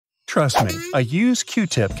Trust me, a used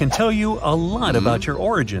Q-tip can tell you a lot about your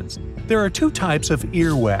origins. There are two types of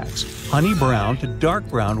earwax: honey brown to dark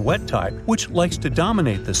brown wet type, which likes to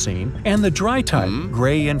dominate the scene, and the dry type,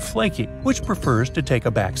 gray and flaky, which prefers to take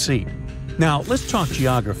a back seat. Now, let's talk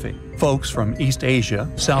geography. Folks from East Asia,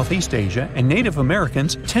 Southeast Asia, and Native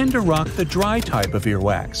Americans tend to rock the dry type of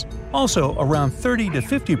earwax. Also, around 30 to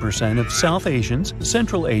 50% of South Asians,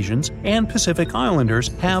 Central Asians, and Pacific Islanders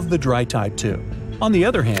have the dry type too. On the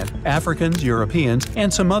other hand, Africans, Europeans,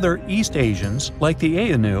 and some other East Asians, like the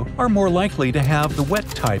Ainu, are more likely to have the wet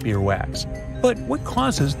type earwax. But what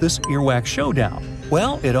causes this earwax showdown?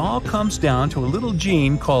 Well, it all comes down to a little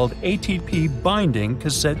gene called ATP binding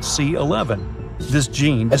cassette C11. This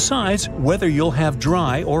gene decides whether you'll have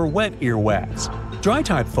dry or wet earwax.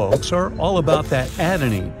 Dry-type folks are all about that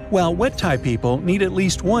adenine, while wet-type people need at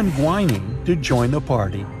least one guanine to join the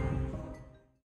party.